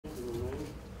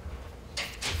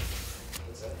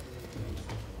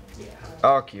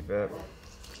I'll keep it.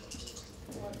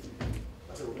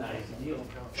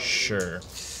 Sure.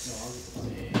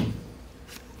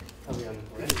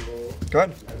 Go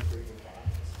ahead.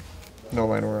 No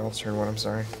line or else turn one, I'm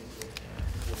sorry.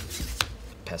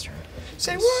 Pass turn.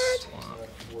 Say what?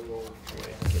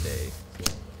 Get a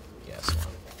swamp.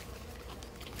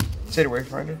 Say the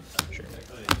wayfinder. Sure.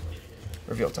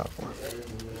 Reveal top 4.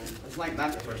 It's like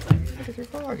that the first time.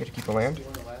 Oh, I get to keep a land.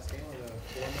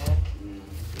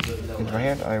 Into my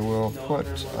hand, I will put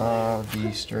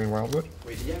the Steering Wildwood.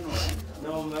 Wait, did you have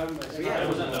no land? No, remember. Yeah, it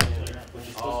was no.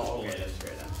 Oh, Okay, that's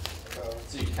fair then.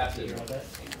 So you kept it,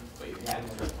 but you had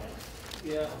it.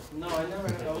 yeah. No, I never.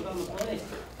 I was on the plane.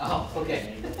 Oh,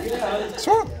 okay. Yeah.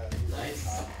 Swamp!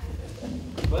 Nice.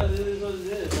 But it is what it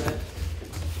is, man.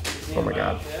 Oh my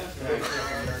god.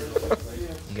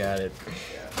 You got it.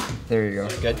 There you go.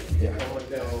 Good? Yeah.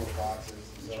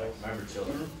 Remember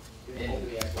children?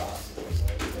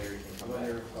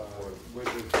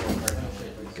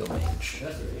 Go mage.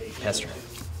 Pass turn.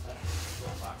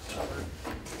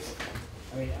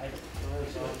 I mean, I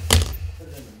put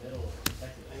it in the middle of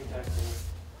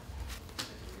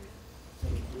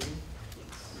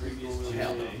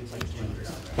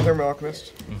Thermal Alchemist.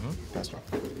 Mm-hmm. Pass turn.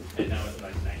 And now it's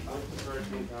like 90.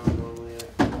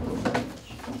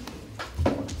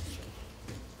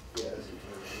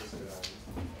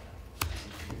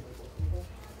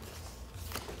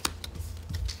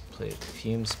 Play a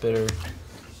Fume Spitter.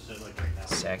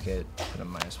 Sack it. Put a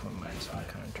 -1/-1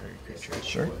 counter target creature.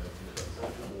 Sure.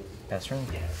 Pass turn.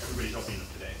 Everybody's helping them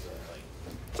today.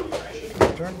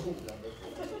 Turn.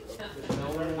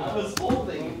 I was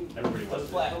holding. Everybody was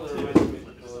black.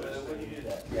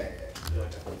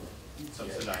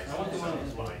 subsidized.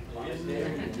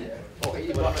 Oh,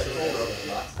 you bought my shoulder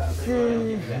last time.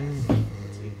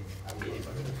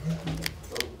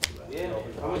 Yeah.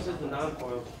 How much is the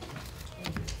non-foil?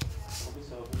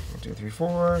 1, 2, 3,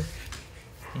 4.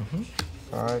 Mm-hmm.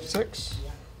 5, 6.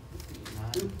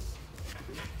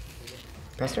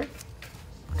 Pass turn.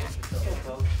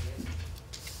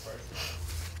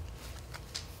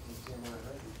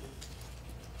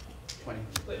 20.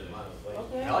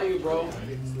 Value, bro.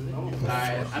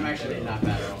 Alright, I'm actually not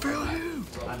bad at all.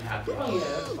 I'm happy. Oh yeah,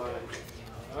 that's fine.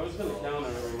 I was gonna counter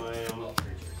my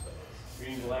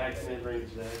green black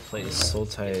mid-range deck. Play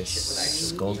Sultai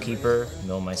Skullkeeper.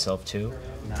 Mill myself too.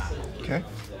 Nah. Okay.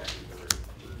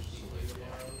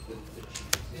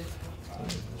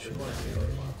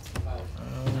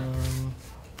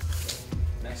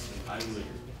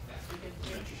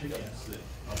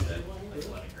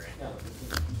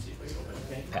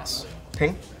 Pass.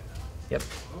 Ping. Yep.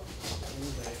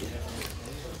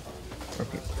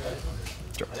 Okay.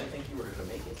 Sure. I didn't think you were going to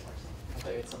make it. I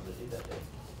thought you had something to do that day.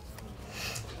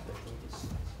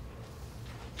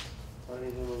 I'm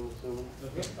assuming.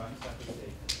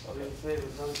 Didn't say it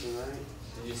was something, right?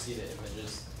 Did you see the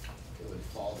images? It would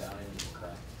fall down into the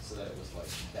crack so that it was like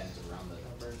bent around the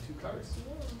number 2 cards.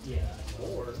 Yeah.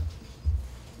 Or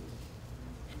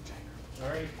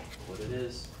Alright. what it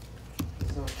is.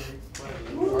 It's not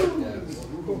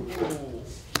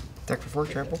Deck for 4,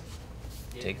 trample.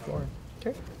 Take 4.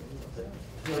 Okay.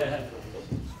 Yeah.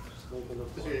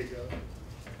 There you go.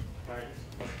 Alright.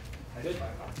 Good?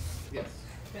 Yes.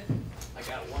 I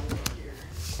got one here.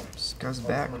 Scuzz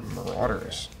back.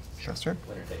 Marauders. Pass turn.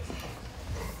 Winner takes it.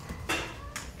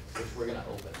 Which we're going to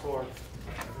open. 4.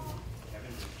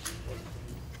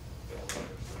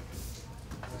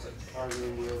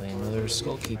 Play another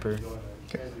Skullkeeper.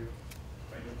 Okay.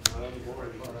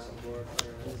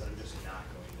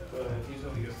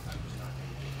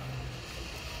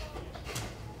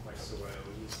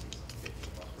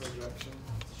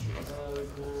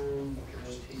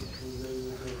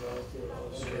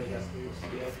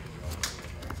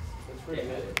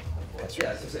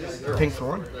 Ping for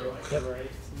 1. Yep.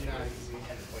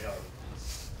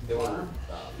 They were,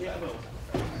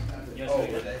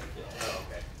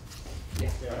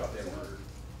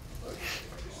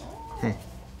 Hmm.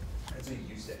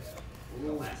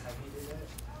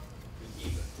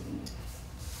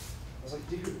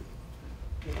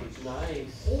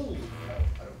 Nice.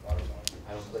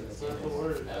 I don't play this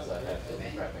game as I have to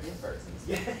prep my comparisons.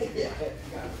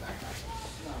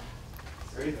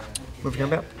 Move your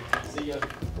hand back. See ya.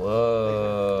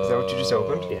 Whoa. Is that what you just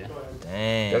opened? Yeah.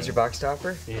 Dang. That was your box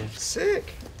topper? Yeah.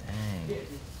 Sick. Dang.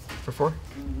 For 4?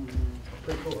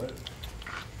 Pretty cool, right?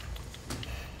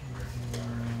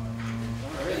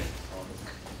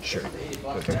 Sure.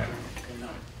 Okay.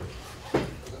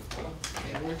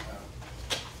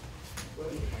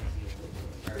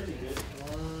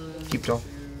 Keep it all.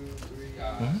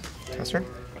 Mm-hmm. Pass turn.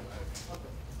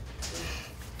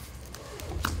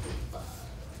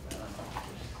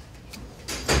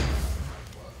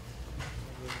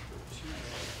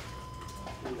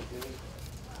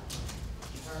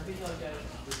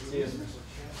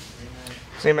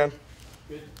 See you, man.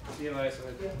 Good. See you later.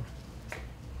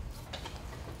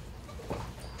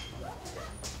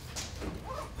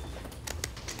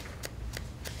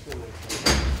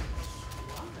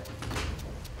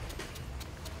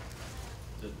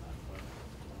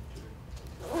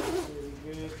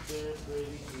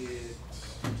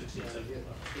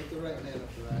 Get the right man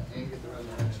up for that, and get the right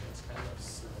man.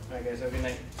 Alright guys, have a good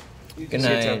night. Good See you,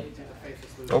 night. Tim.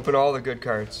 Open all the good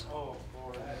cards.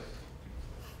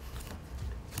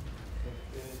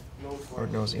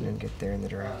 Lord knows he didn't get there in the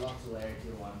draft.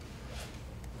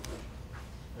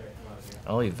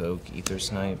 I'll evoke Ether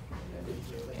Snipe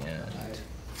and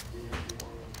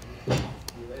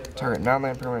Target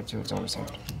non-land permanent to its own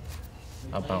hand.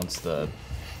 I'll bounce the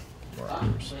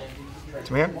Warriors.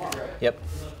 To man? Yep.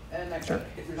 Sure.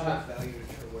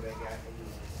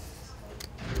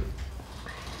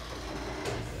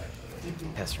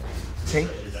 Pass turn. See?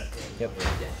 Yep.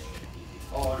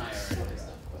 Oh, and I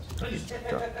already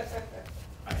Draw.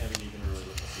 I haven't even really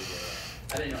looked to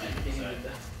see I didn't know anything about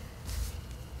that.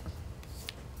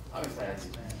 I'm excited.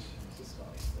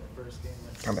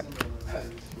 Combat.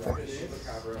 4.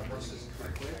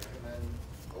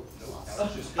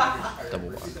 Double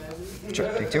block. Sure.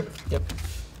 Take 2. Yep.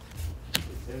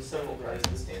 There's several cards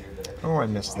in standard that Oh, I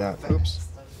missed that. Oops.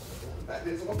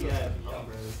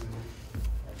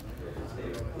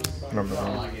 Number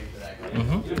 1.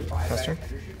 Mm-hmm. Pass turn.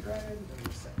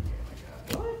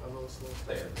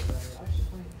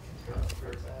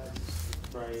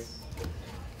 Right.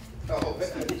 Oh,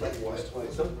 like what?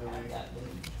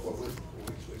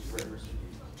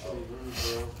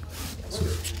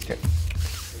 Okay.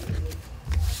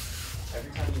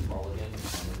 Every time you mulligan, you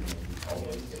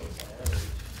always get a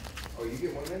Oh, you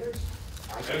get one minute?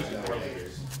 I get more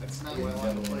minutes. That's not what I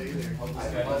want to play either. I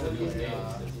mulligan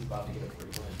since he's about to get a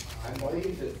free win. I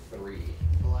mulligan to 3.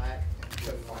 Black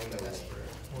To find a desperate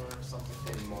or something.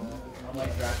 I'm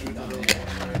like drafting down Right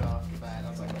there. off the bat, I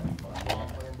was like, I'm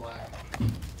playing black.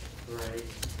 Right.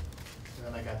 And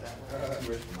then I got that one.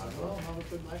 Well, how about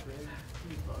good black red?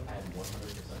 I had 100%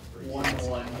 free.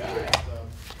 1-1 guy.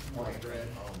 White red.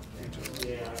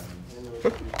 Yeah. I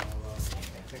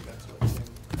think that's what Tim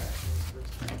crashed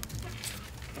first time.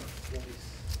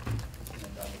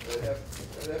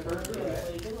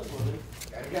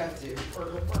 I got you.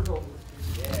 Purple.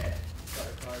 Yeah. Got a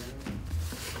card in.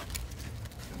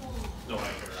 No, I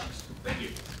care. Thank you.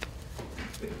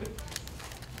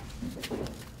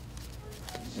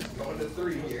 Just going to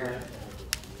 3 here.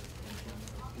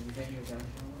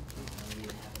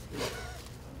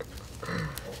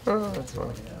 Oh, that's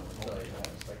funny.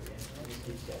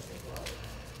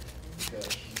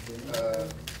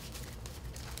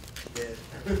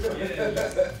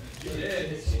 She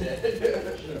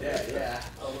did, yeah.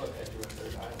 Oh, look, I drew a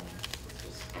 3rd island.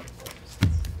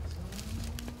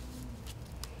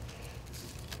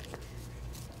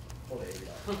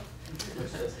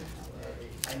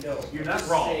 I know. You're not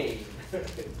wrong. Insane.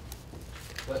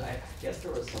 But I guess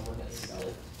there was someone that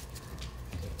slipped.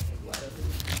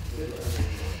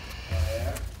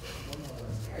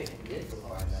 I did go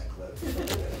find that clip.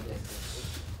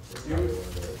 I will.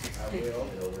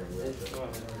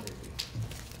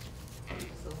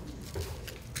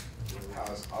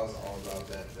 I was all about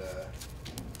that,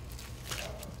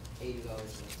 $80.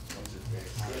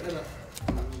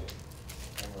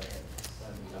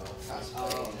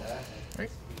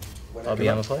 Right. I'll be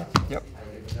on the play. Yep.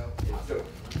 Yeah, sure.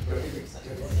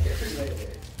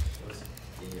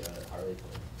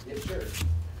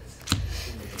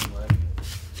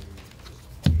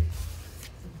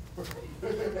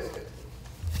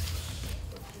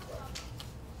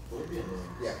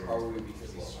 Yeah, probably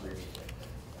because he's streaming.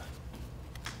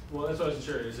 Well, that's what I wasn't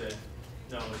sure. Is it?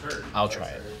 No, it was her. I'll try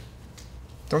it.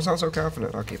 Don't sound so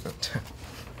confident. I'll keep it.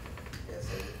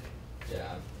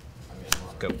 Yeah, I mean, I'm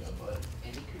not. Go. But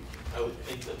I would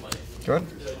think that money. Go ahead.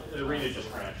 The arena just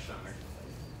crashed on her.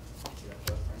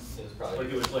 It was probably.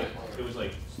 Like it was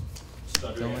like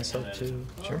stuttering. Kill and myself then, too.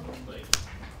 Sure. Like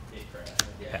it crashed.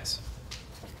 Yeah. Pass.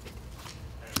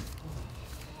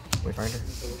 Wayfinder.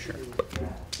 Sure.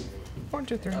 1,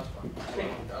 2, 3. I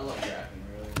love drafting,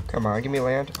 really. Come on, give me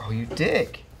land. Oh, you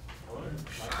dick.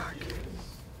 Fuck.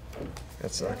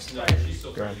 That sucks. No, she's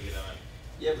still Go trying ahead. to get on.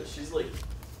 Yeah, but she's like.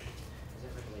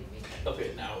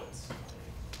 Okay, now it's.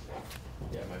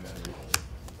 Yeah, my memory.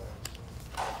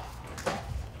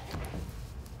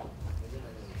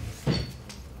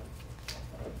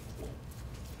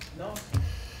 No,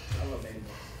 I love baby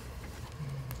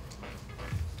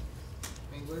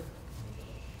Engler?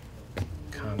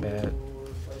 Combat.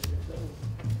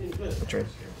 Trade.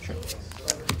 Sure.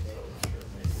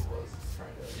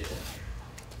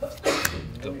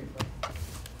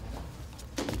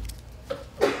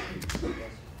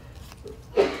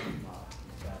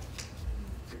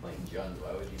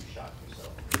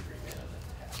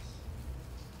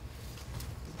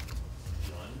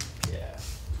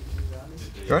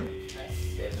 Go ahead.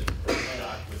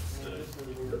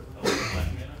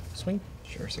 Swing.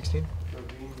 Sure, 16.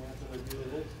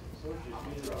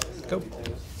 Go.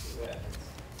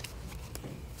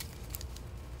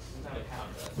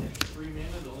 Three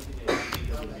mana, the only thing I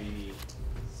think of would be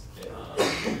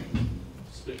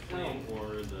Spit Flame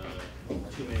or the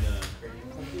 2 mana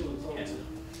cast.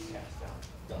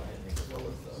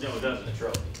 No, it doesn't.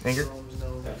 Anger.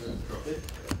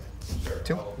 Sure.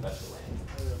 2. Oh, that's the land.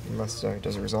 Unless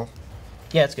does it resolve?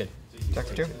 Yeah, it's good. Attack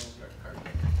for 2.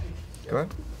 Go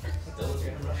ahead.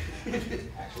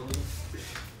 Actually,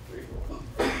 3, 4.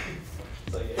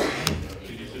 It's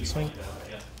like, Swing.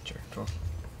 Yeah. Sure, 12.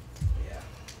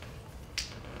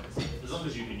 As long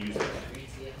as you can use it.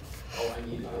 oh, I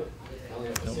need to do it. I only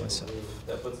have to Don't save mess one. up.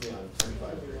 That puts me on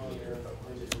 25 per meter.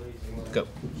 Go.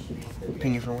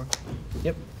 Ping you for 1.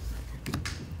 Yep.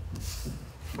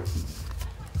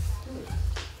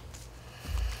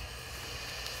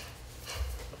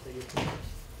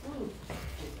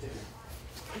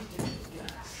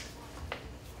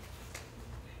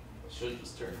 Should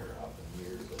just turn her up in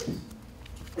years,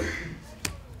 but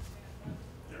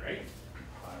Alright.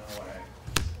 I don't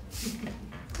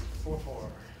know what 4-4.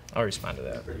 I'll respond to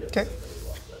that. pretty Okay. upset that we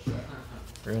lost that track.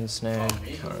 Ruin snag.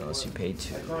 Counter unless you pay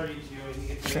 2. Okay.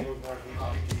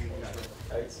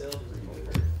 I'd still agree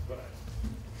with her.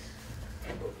 I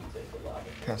hope you take the lot.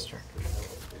 Pass turn.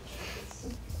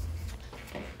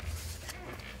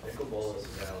 Nickel Bolas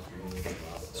is now green and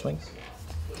lava. Swing.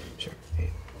 Sure, 8.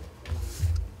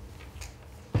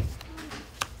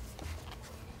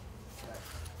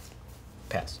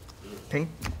 Pass. Ping.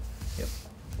 Yep. I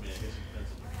mean, I guess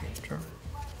that's Sure.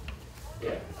 Yeah,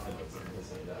 I know it's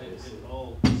missing that. it. It's It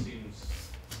all seems,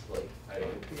 like, I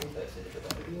don't think that's it for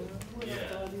that.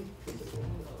 yeah.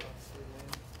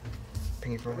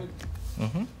 Ping you for 1.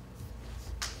 Mm-hmm.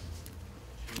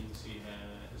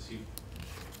 Is he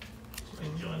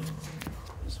playing John? He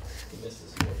missed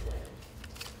his fourth land.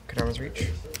 Kadama's reach.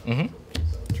 Mm-hmm.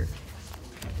 Sure.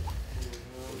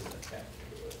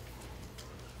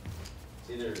 It's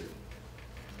either. There's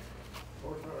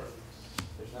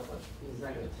not much. He's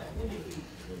not gonna attack me.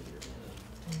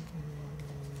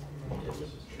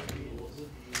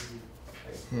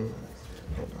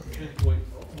 Hold on.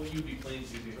 What you'd be playing,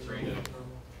 you'd be afraid of.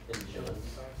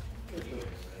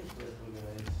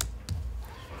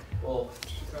 Well,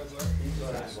 he's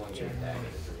not going to attack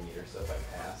at the 3 meter, so if I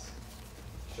pass,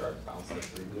 shark bounce the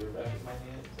 3 meter back in my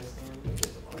hand.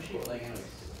 Who's she playing anyways?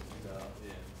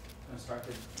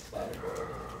 Constructive. No, I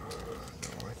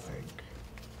think.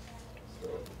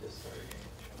 Still at the discard.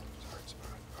 Hard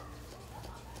spot.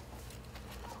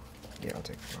 Yeah, I'll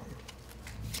take the problem.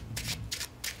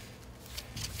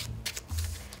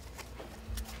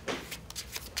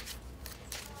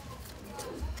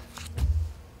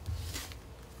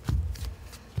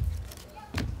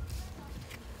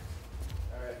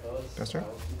 Alright, fellas. Best turn?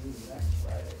 I'll see you next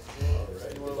Friday.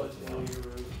 Alright, good luck tomorrow.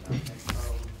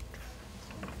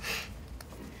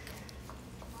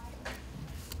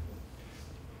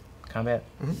 Combat.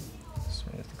 Mm-hmm.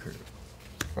 Swing at the crew.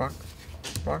 Block.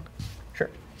 Block. Sure.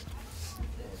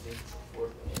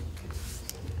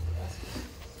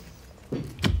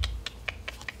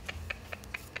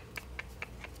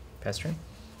 Pass turn.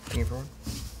 Ping you for 1.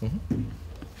 Mm-hmm.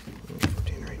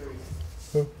 14, right?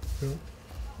 Oh, no.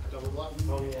 Double block.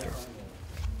 Oh, yeah.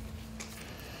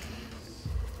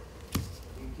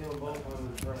 You kill both on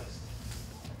the first.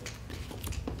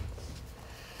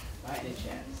 By any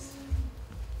chance.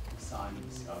 Son,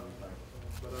 Discovery card.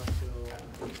 But I feel.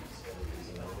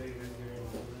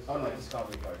 Oh no,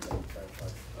 Discovery card.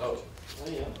 Oh, Oh,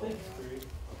 yeah, I'm thinking 3.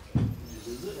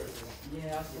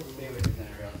 Yeah, I was supposed to stay with it then I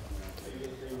realized You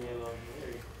get 3 mana off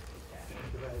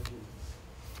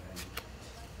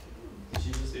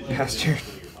there. Pass turn.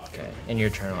 Okay. In your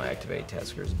turn, I'll activate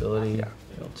Tasker's ability. Yeah.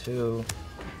 Heal 2.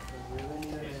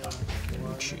 Then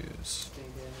you choose.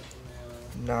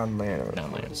 Non-land.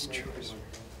 Non-lands. Choice.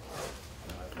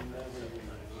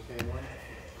 Okay, one.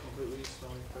 Completely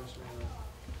stone first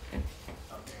mana.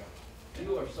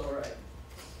 You are so right.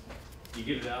 You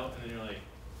get it out, and then you're like,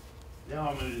 now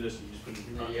I'm gonna do this, and you just put it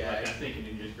in your pocket, Yeah. like that thing, and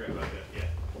then you just grab it like that, yeah.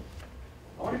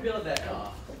 I want to build that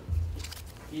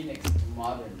Phoenix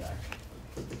modern deck.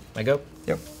 I go.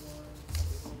 Yep.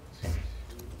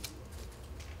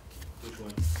 Which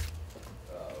one?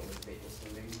 With Faithless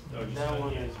Moving. Oh, just That like-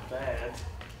 one is bad.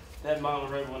 That mono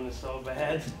red one is so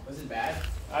bad. Was it bad?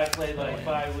 I played like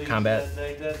 5 weeks. Combat. That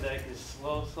deck. That deck is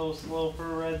slow, so slow for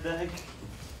a red deck.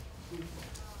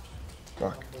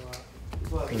 Block.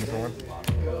 Plus, Ping you for 1.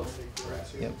 Go.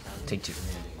 Yep. Take 2.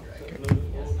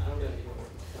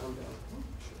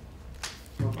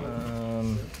 Okay.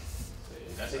 Um.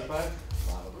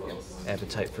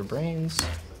 Appetite for brains.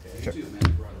 Check.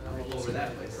 Over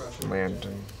that place. Land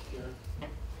and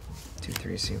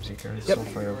 2/3 CMC cards. Yep.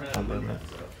 Soulfire Bombardment.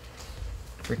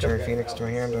 Return Phoenix to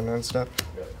my hand and end step.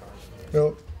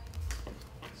 Nope.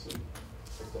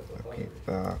 I'll keep,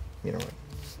 you know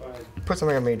what? Put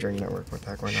something on Majoring Network. What the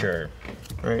heck, why not? Sure.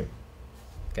 Right.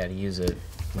 Gotta use it.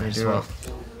 Might as do well.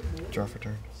 it. Draw for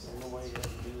turn. I don't know why you have to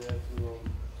do that to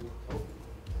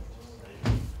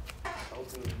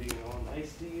Token is being all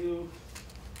nice to you.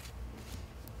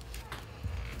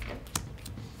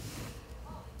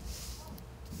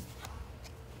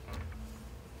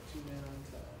 Two-man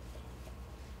on top.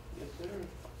 Yes, sir.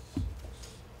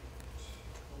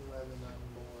 11 on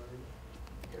board.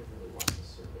 It really wants to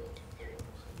surveil.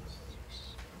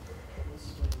 Let's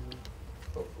swing.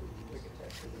 Hopefully we can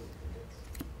attack the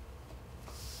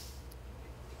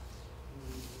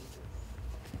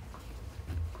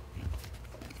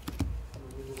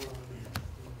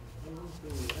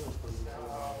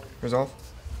Resolve?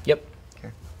 Yep.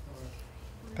 Okay.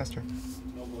 Pass turn.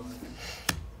 No more.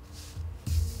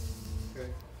 Okay.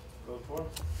 Go for it.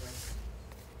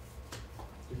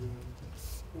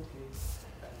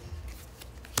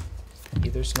 Okay.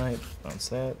 Either snipe. Bounce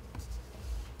that.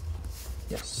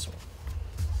 Yes.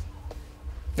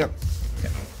 Yep. Okay.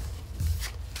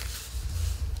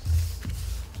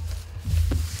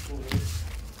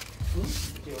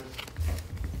 It's yours.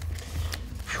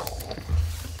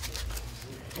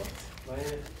 Land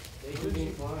it. They could be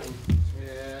fine.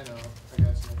 Yeah, I know. I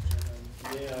got some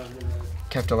extra. Yeah.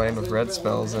 Kept a land with red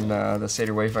spells, and the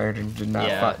Seder Wayfinder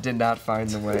did not find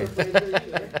the way.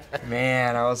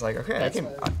 Man, I was like, okay, I can.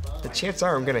 The chances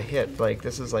are I'm gonna hit. Like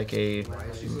this is like a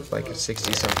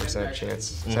 60-some%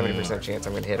 chance, 70% chance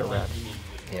I'm gonna hit a red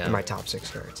Yeah. in my top 6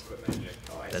 cards.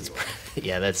 That's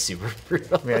yeah. That's super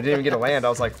brutal. I mean, I didn't even get a land. I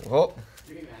was like, well,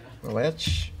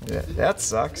 that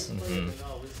sucks. Mhm.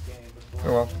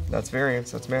 Oh well, that's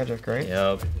variance. That's magic, right?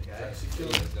 Yep.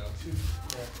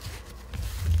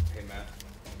 Hey Matt.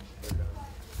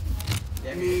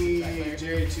 Yeah, me,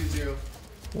 Jerry 2-0.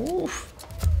 Oof.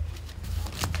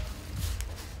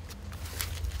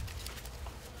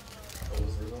 What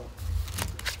was the result?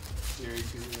 Jerry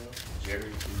 2-0.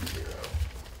 Jerry 2-0.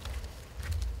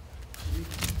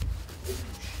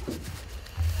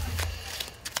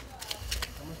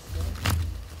 How much stuff?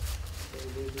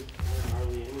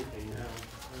 Hardly anything now.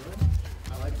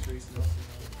 I like Teresa Nelson.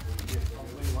 I'll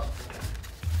bring him up.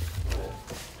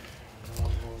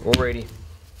 Alrighty.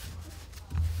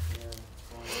 Yeah,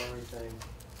 on everything.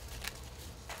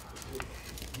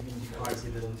 Even you cards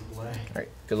get into play. All right.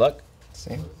 Good luck.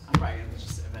 Same. I'm probably gonna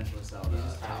just eventually sell the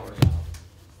power.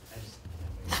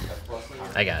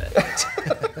 I got it.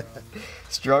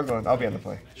 Struggling. I'll be on the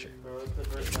play. Sure. Bro, it's the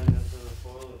first time that's in the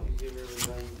foil. If you give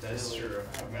everybody. That is true.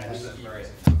 I'm gonna have to keep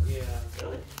it. Yeah.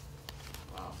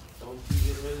 Wow. Don't you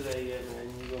get rid of that yet, man.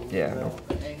 You gonna Yeah, lose no. out.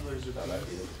 The anglers are better. I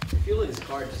feel like this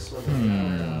card just sort of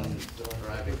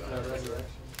driving on Resurrection.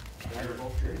 Can't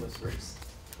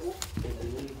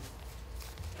believe.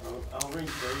 I'll ring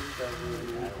first.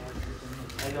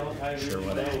 I don't. I Sure, really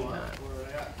what I don't. got. Where I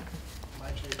got my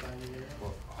trade finder here.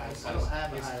 I don't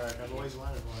have a hierarch. I've always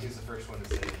wanted one. He's the first one to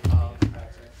say.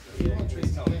 You won't trade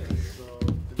together, so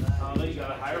deny. I know you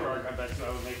got a hierarch. I bet you I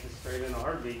would make this trade in a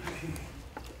heartbeat.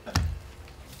 How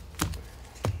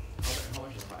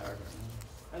much is a hierarch?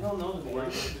 I don't know the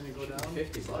word. Didn't it go down?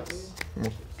 $50.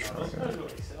 We'll try Those that. cards were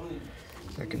like 70.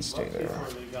 That can stay there. Before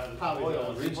they got Probably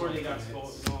spoiled. the Before they original got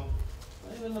units. spoiled. No.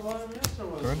 Not even the modern master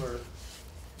ones Good. were.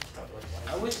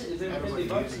 I wish it didn't Everybody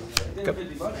 $50. using If it Good.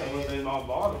 didn't $50, I would have been all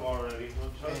bought them already. So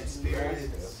trust And me, spirit, guys.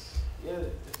 it's Yeah,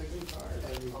 it's a good card.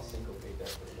 I'll single bait that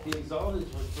for The Exalted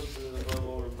was put to the level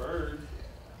over Bird,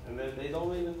 and then they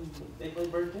don't even, they play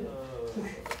Bird too.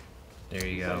 There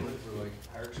you go.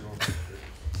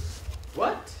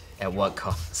 What? At what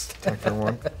cost? Attack for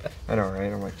 1. I know,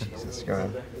 right? I'm like, Jesus. Go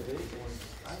ahead.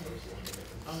 I'm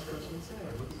the first one to say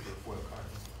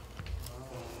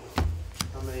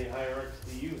How many hierarchs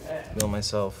do you have? Mill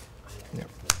myself. Yep.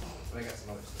 But I got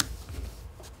some other stuff.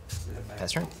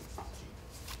 Pass turn. I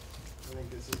think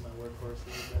this is my workhorse.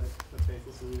 The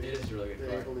Faithful Salute. It is a really good They're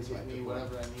card. able to It's get my me good one.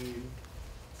 whatever I need.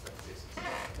 I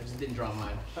just didn't draw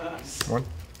mine. 1.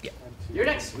 Your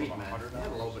deck's sweet, man. You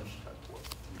have a little bit.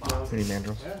 Pretty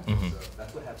mandrels. Yeah. Mm-hmm.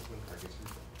 That's what happens when card gets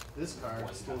reset. This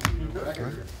card still be a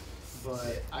record,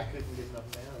 but I couldn't get enough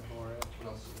mana for it. What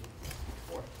else do you need?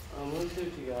 Let's see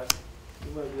what you got.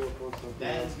 You might be able to pull something.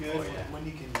 That's else. good Oh, yeah. when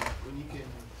you can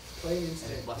play an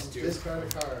instant, plus two. discard a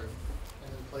card,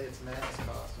 and then play its max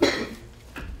cost.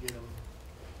 Get them.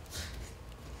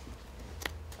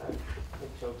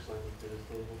 choke slam to this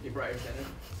table. You brought your tenant?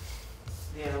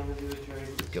 Yeah, I'm gonna do a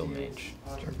trade. Guild mage.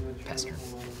 Pass turn.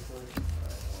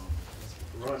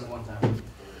 Run one time.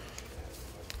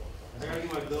 I gotta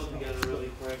get my build together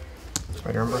really quick.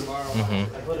 Spider Umber.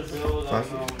 Mm-hmm. I put a build on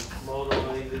Moto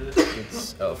and he did it.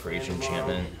 It's for each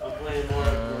enchantment. I'm playing more.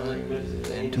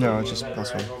 No, it's just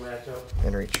 +1.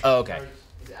 And reach. Oh, okay.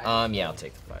 Yeah, I'll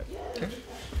take the 5. Okay.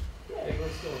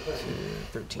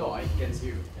 13. No, against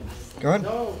you. Go ahead.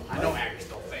 No, I know Agri's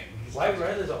still thing. White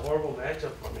red is a horrible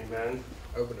matchup for me, man.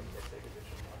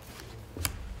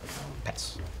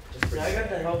 Pass. Yeah, I got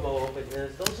the elbow open.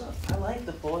 Those are, I like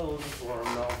the foils for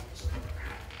them though.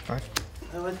 5.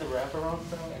 I like the wraparound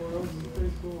style foils. It's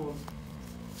pretty cool.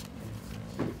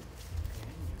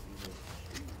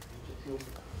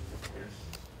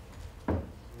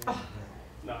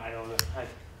 No, I don't know.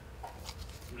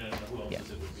 Yeah.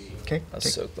 Okay. I'll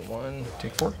Take, soak the 1.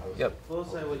 take 4. Yep. We'll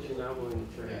say what you're not willing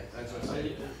to trade. What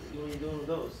are you doing with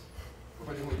those?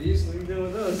 What are you doing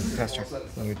with those? Pass turn.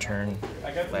 Your turn.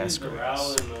 I got Last the REL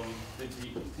grass. and the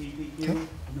PPQ. And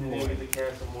then we get the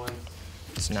cast them once.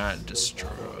 It's not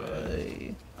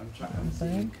destroy. I'm trying to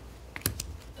think.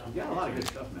 You got a lot of good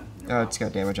stuff, man. It's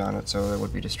got damage on it, so it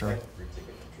would be destroyed.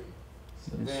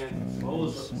 Man,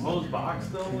 Mo's box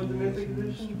though with the Mythic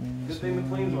Edition. Good thing the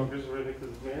Planeswalkers were in it,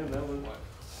 because man, that was.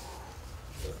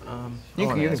 You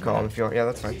can call him if you want. Yeah,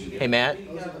 that's fine. Hey Matt,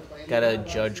 got a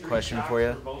judge question for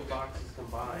you. Both boxes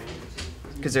combined.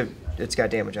 Because it's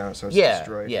got damage on it, so it's Yeah,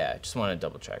 destroyed. yeah. Just want to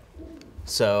double check.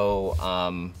 So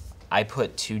I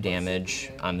put 2 damage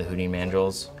on the Hooting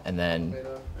Mandrills, and then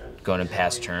going to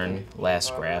pass turn,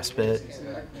 last grasp it.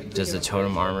 Does the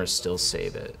totem armor still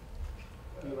save it?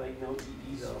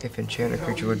 If enchanted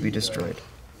creature would be destroyed.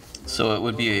 So it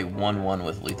would be a 1/1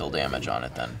 with lethal damage on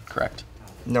it then, correct?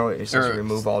 No, it says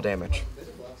remove all damage.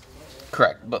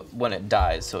 Correct, but when it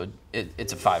dies, so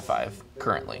it's a 5/5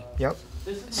 currently. Yep.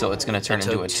 So it's going to turn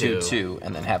That's into a a 2/2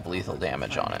 and then have lethal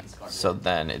damage on it. So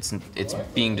then it's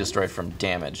being destroyed from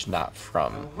damage, not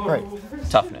from Right.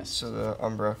 toughness. So the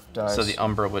Umbra dies. So the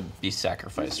Umbra would be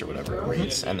sacrificed or whatever it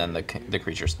reads, and then the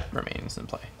creature remains in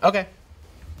play. Okay.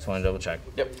 Just want to double check.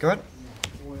 Yep. Go ahead.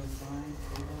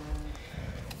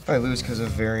 If I lose because of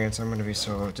variance, I'm going to be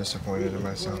so disappointed in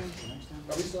myself.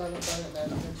 Are we still having fun at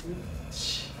Magic next week?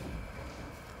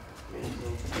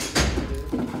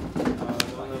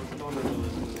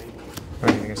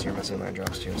 I guess you're missing land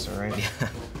drops too, so right?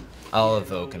 I'll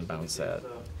evoke and bounce that.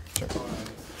 Sure.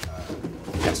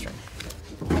 Pass turn.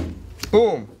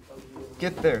 Boom!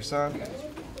 Get there, son.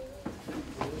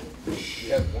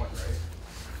 You have one,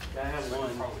 right? I have one.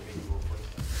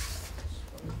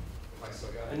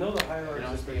 I know the highlights You know,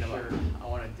 are speaking pretty about, sure. I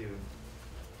want to do,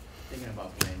 thinking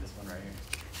about playing this one right here.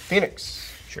 Phoenix.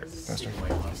 Sure. Pass turn.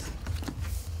 White ones.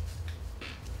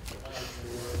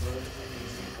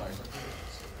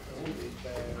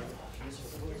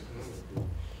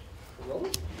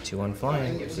 2/1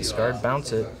 flying. Discard,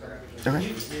 bounce it.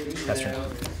 Okay. Pass turn.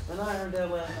 And I heard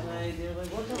that last night. They're like,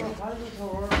 "What's up? How do you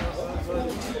Aurora?"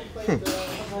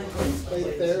 Play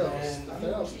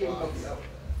Theros.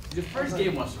 The first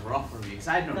game was rough for me because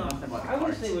I know No, nothing about the I wish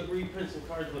cards. they would reprint some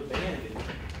cards with banding.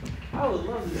 I would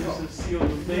love to do some sealed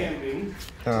with banding.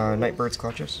 Nightbird's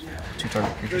Clutches. 2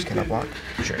 target creatures cannot block.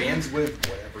 Sure. Bands with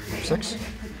whatever. 6.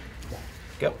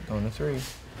 Go. Going to 3.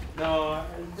 No,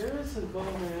 there is some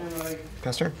gold, man. Like,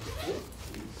 Pass turn.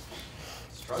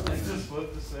 I just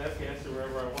flip the Snapcaster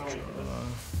wherever I want.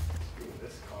 Screw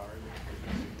this card.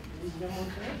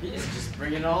 Just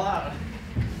bring it all out.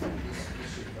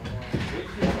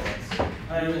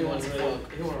 I He really really want wants to foil.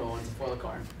 He wants to foil a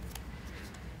card.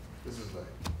 This is like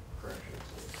correction.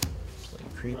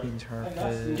 Like creeping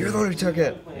target. You're the one who took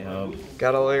it. Yep.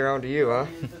 Got all the way around to you, huh?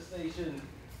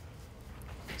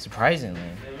 Surprisingly.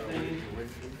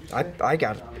 I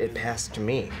got it passed to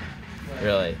me.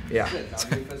 Really? Yeah.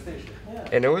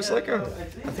 And it was like a, I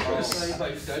think it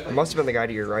was, it must have been the guy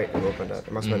to your right who opened it.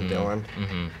 It must have been Dylan.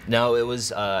 Mm-hmm. No, it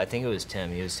was. I think it was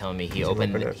Tim. He was telling me he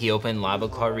opened Lava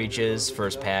Claw Reaches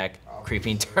first pack,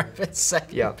 Creeping Target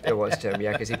second. Yeah, it was Tim.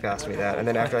 Yeah, because he passed me that, and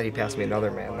then after that he passed me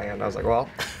another man land. I was like, well,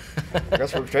 I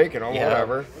guess we're taking them. Yeah.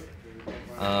 Whatever.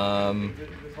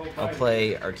 I'll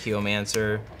play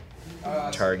Archaeomancer.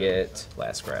 Target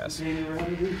last grass. Return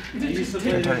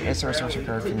an instant sorcery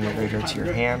card from your graveyard to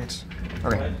your hand.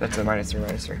 Okay, that's a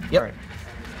 -3/-3. Yep. All right.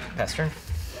 Pass turn.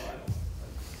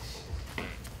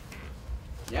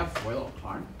 Yeah, foil a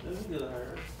card. That's a good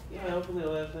hire. Yeah, I opened it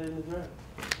last night in the draft.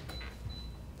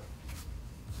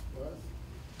 What?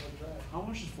 How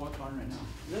much is foil card right now?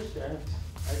 This draft.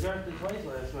 I drafted twice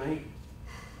last night.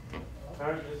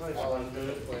 It's like Oh,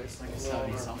 100. It's like a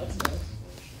 70 something.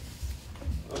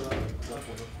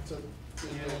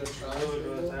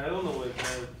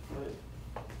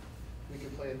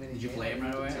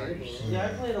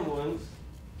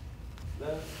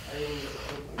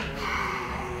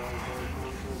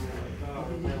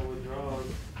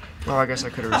 Oh, I guess I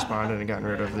could have responded and gotten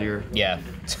rid of your. Yeah.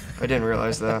 I didn't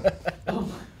realize that.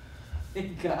 Oh my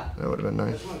god. That would have been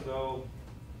nice. This one go.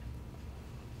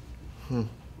 Hmm.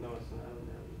 No, it's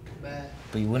not. Matt,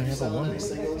 But you wouldn't have a selling one. any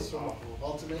singles from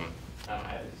Ultimate?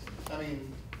 I I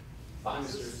mean,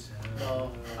 boxes. boosters.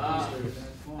 No, boosters.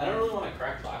 I don't really want to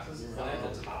crack boxes. I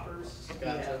have the toppers.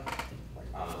 Gotcha.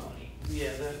 Yeah,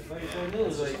 that like I knew it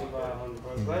was like about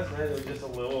 $100. Last night it was just a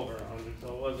little over 100, so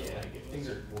it wasn't like it was.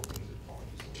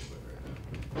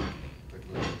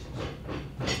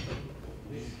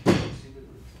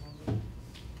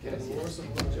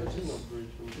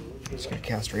 Just gonna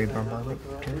cast Raid Bombardment.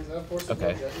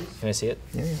 Okay. Can I see it?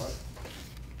 Yeah, yeah.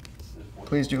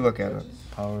 Please do look at it.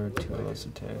 Power, 2 less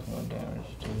attack, 1 damage,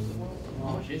 2. How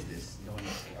much is this?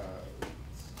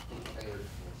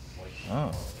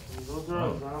 Oh. Those are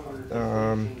all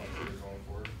zombies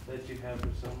that you have for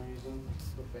some reason.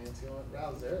 The fancy one.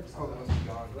 Rouse Eric's.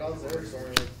 Rouse Eric's only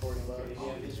like $40.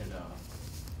 Yeah, these are not.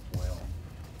 Well,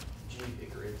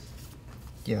 Icarus.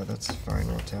 Yeah, that's fine.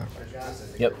 We'll attack.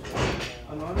 Yep.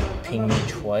 I'm not- Ping me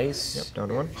twice. Yep, down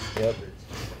to 1. Yep.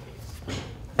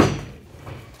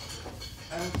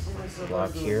 I don't see myself Block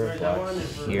as doing here, right. That block one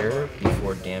is for- here.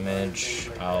 Before damage,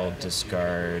 I'll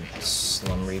discard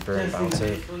Slum Reaper and bounce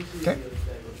it. Okay.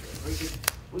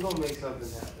 We're gonna make something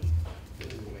happen.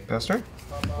 Pass turn.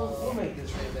 We'll make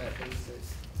this Trade happen.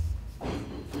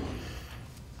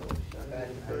 that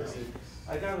basic.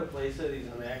 I got a place that he's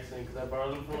on accident because I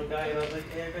borrowed them from a guy and I was like,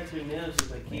 hey, I got your nibs.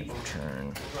 He's like, keep them. Turn. I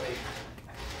was like,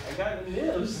 I got the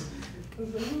nibs. I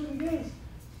was like, who are the guys?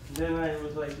 Then I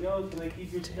was like, yo, can I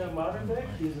keep your modern back?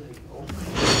 He's like, oh.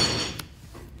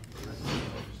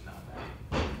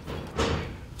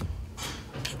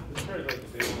 It's very like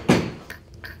a big one.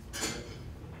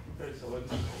 Very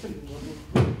selective.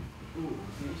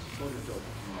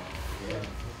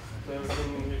 So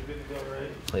everything is good to go,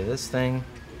 right? Play this thing.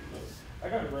 I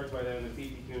got wrecked by that in the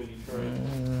PTQ in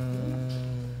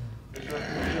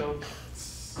Detroit.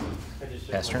 I just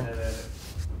shook Pass my turn. head at it.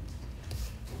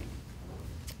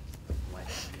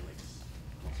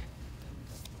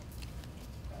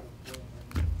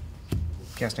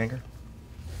 Cast Anchor.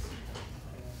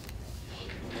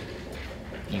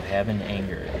 You have an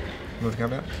anger. Move to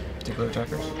combat. Particular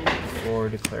attackers. 4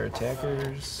 declare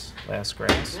attackers. Last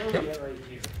grass. Where are we at right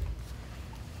here?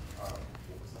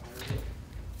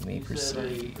 May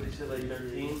proceed. You said like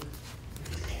 13?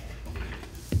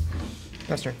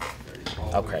 Pass turn.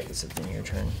 I'll crack this at the end of your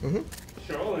turn. Mm-hmm.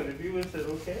 Charlotte, if you would have said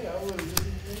okay, I would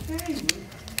have been okay. It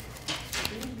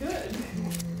was good.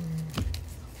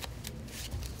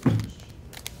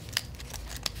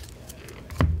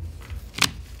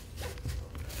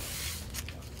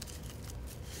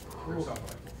 Cool.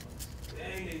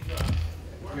 Dang, they dropped.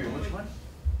 Wait, which one?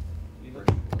 You look-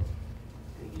 I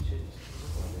think you should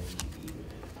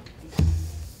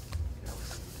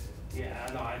just- Yeah,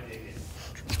 I know, I dig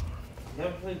it. You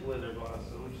haven't played Glitter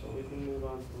Blossom, so we can move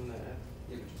on from that.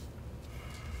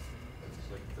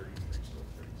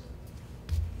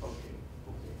 Okay,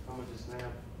 okay. How much is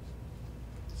Snap?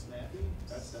 Snappy?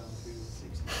 That's down to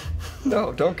 60.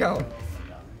 No, don't count.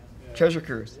 Treasure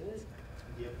Cruise.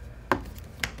 Yep.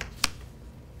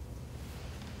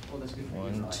 Well, that's good for you.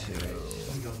 1, 2,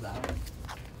 It goes down.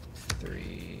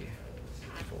 3,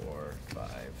 4, 5,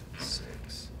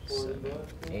 6, 7,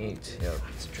 8. Yep,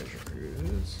 it's a treasure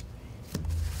cruise.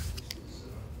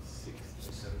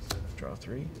 Draw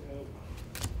 3. We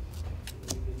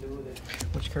can do with it.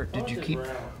 Which card did you keep?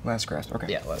 Last grasp. Okay.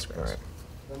 Yeah, last All grass. right.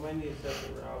 I might need a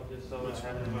separate route just so I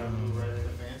have it in my move right The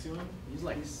there. fancy one? He's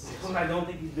like I don't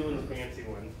think he's doing the fancy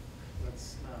one.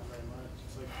 That's not very much.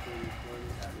 It's like 30,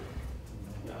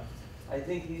 40. No. I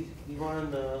think he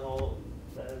wanted the whole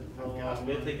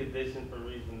mythic edition for a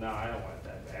reason. No, I don't want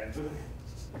that bad.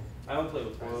 I don't play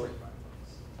with foils.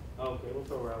 Okay, we'll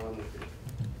throw around one with you.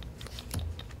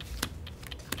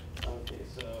 Okay,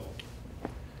 so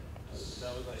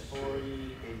that was like 40,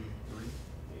 83.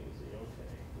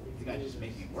 Okay. You guys just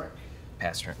make me work.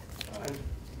 Pass turn.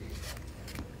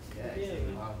 Yeah, it's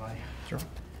like a lot of money. Sure.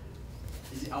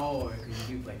 Is it, oh, because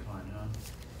you do play con,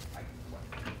 huh?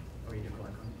 Or you do play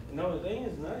con? No, the thing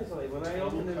is nice. Like when I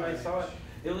opened it, I saw it.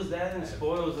 It was that and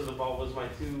Spoils of the Vault was my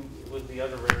two, was the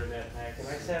other rare in that pack. And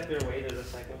I sat there, waited a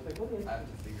second. I was like, what is that?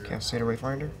 Cast Satyr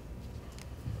Wayfinder.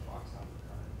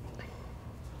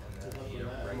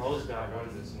 Mo's got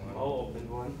one. Mo opened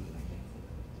one.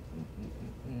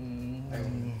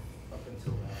 Up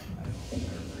until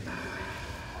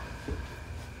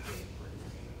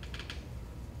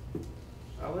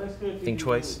I'll ask him if he Think can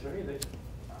twice. trade it.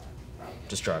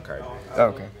 Just draw a card. Oh,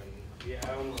 okay. Yeah, I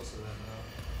don't know.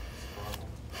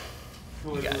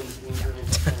 You got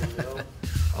it.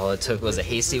 All it took was a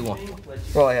hasty one.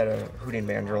 Well, I had a Hooting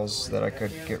Mandrills that I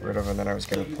could get rid of, and then I was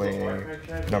going to play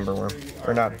a Number Worm.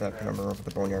 Or not that Number Worm, but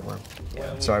the Boneyard Worm.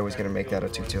 So I was going to make that a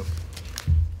 2-2.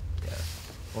 Yeah.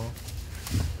 Well,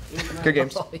 Good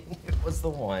games. all you knew was the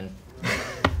one.